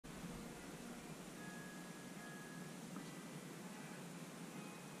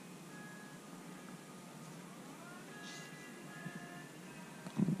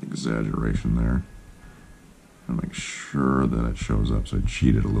exaggeration there. And make sure that it shows up. So I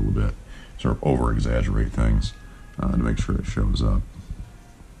cheat it a little bit, sort of over-exaggerate things to make sure it shows up.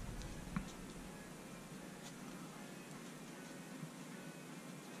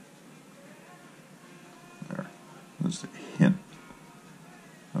 There. Just a hint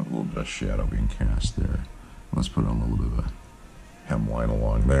of a little bit of shadow being cast there. Let's put on a little bit of a hemline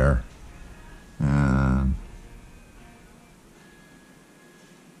along there. And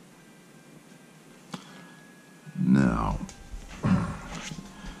now,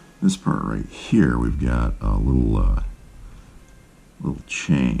 this part right here, we've got a little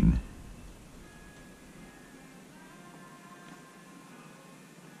chain.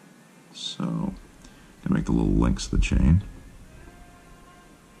 So, to make the little links of the chain.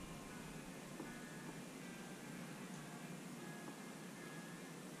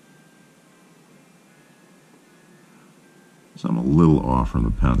 So I'm a little off from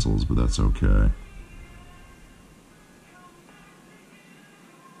the pencils, but that's okay.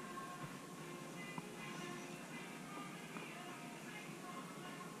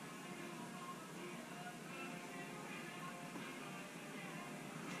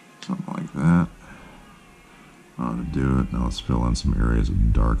 Something like that. Ought to do it. Now let's fill in some areas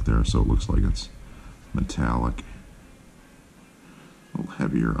of dark there so it looks like it's metallic. A little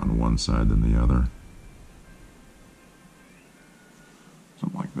heavier on one side than the other.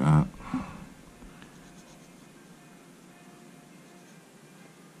 Something like that.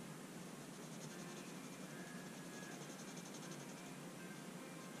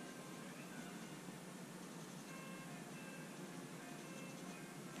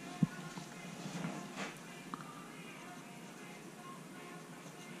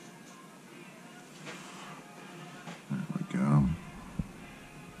 There we go.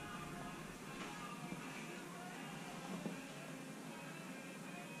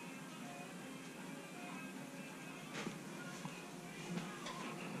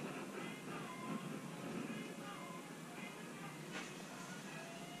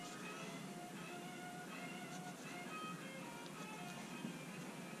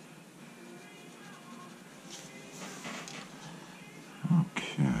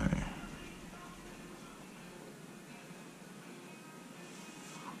 Okay.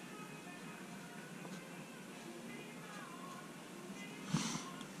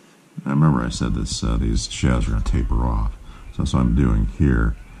 I remember I said this, these shadows are going to taper off. So that's what I'm doing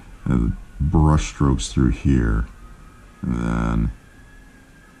here. And the brush strokes through here. And then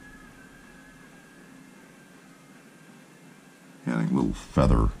adding little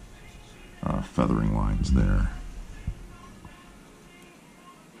feathering lines there.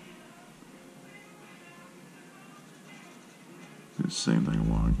 Do the same thing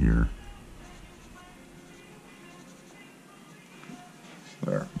along here.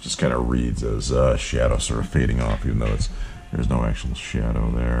 There, it just kind of reads as shadow sort of fading off, even though there's no actual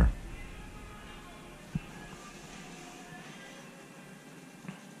shadow there.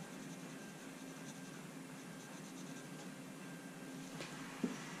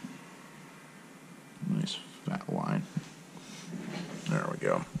 Nice fat line. There we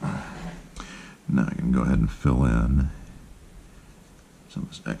go. Now I can go ahead and fill in some of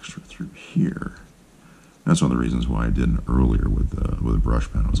this extra through here. That's one of the reasons why I didn't earlier with a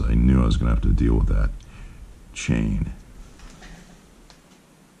brush pen, was I knew I was going to have to deal with that chain.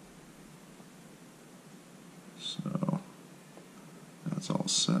 So that's all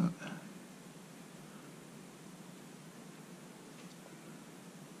set.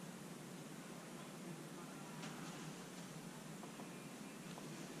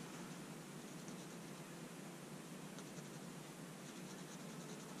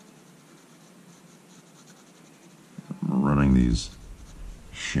 Running these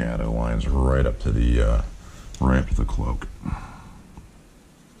shadow lines right up to the cloak.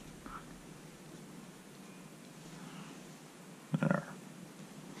 There.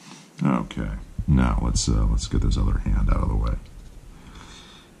 Okay. Now let's get this other hand out of the way.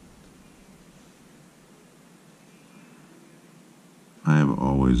 I have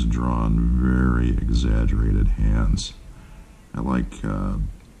always drawn very exaggerated hands. I like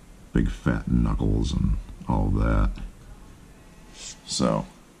big fat knuckles and all of that. So,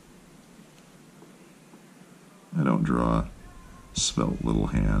 I don't draw svelte little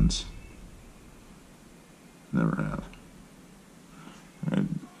hands. Never have.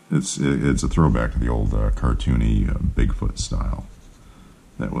 It's a throwback to the old cartoony Bigfoot style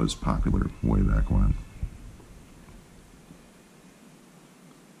that was popular way back when.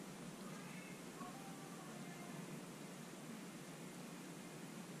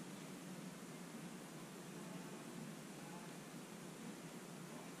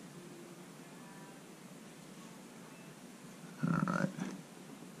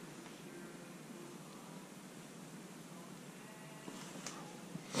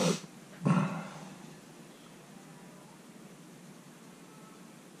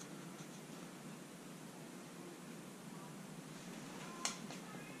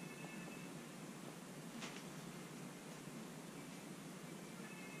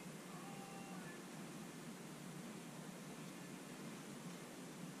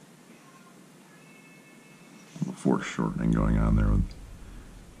 foreshortening going on there with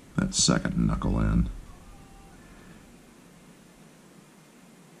that second knuckle in.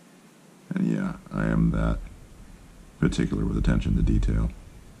 And yeah, I am that particular with attention to detail.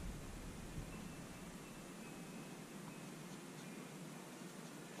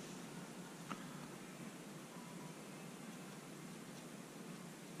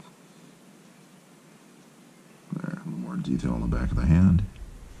 There, a little more detail on the back of the hand.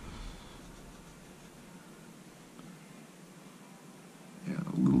 Yeah,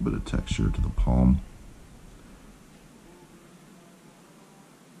 a little bit of texture to the palm.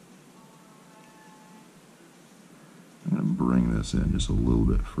 I'm going to bring this in just a little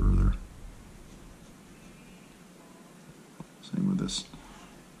bit further. Same with this.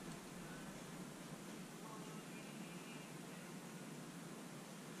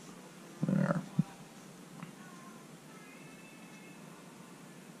 There.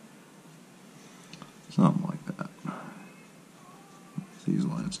 Something like that. These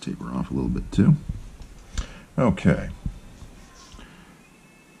lines taper off a little bit too. Okay.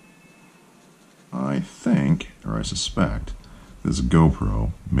 I think, or I suspect, this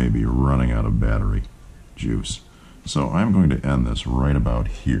GoPro may be running out of battery juice. So I'm going to end this right about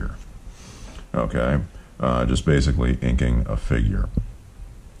here. Okay, just basically inking a figure.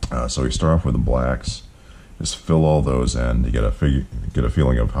 So we start off with the blacks, just fill all those in to get a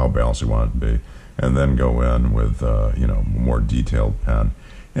feeling of how balanced you want it to be, and then go in with you know, more detailed pen,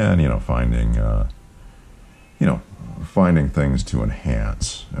 and finding things to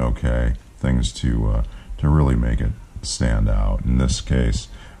enhance. Okay. Things to really make it stand out. In this case,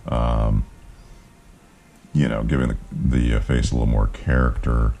 you know, giving the face a little more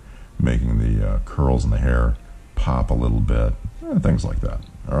character, making the curls in the hair pop a little bit, things like that.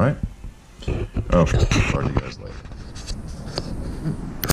 All right. Okay. Talk to you guys later.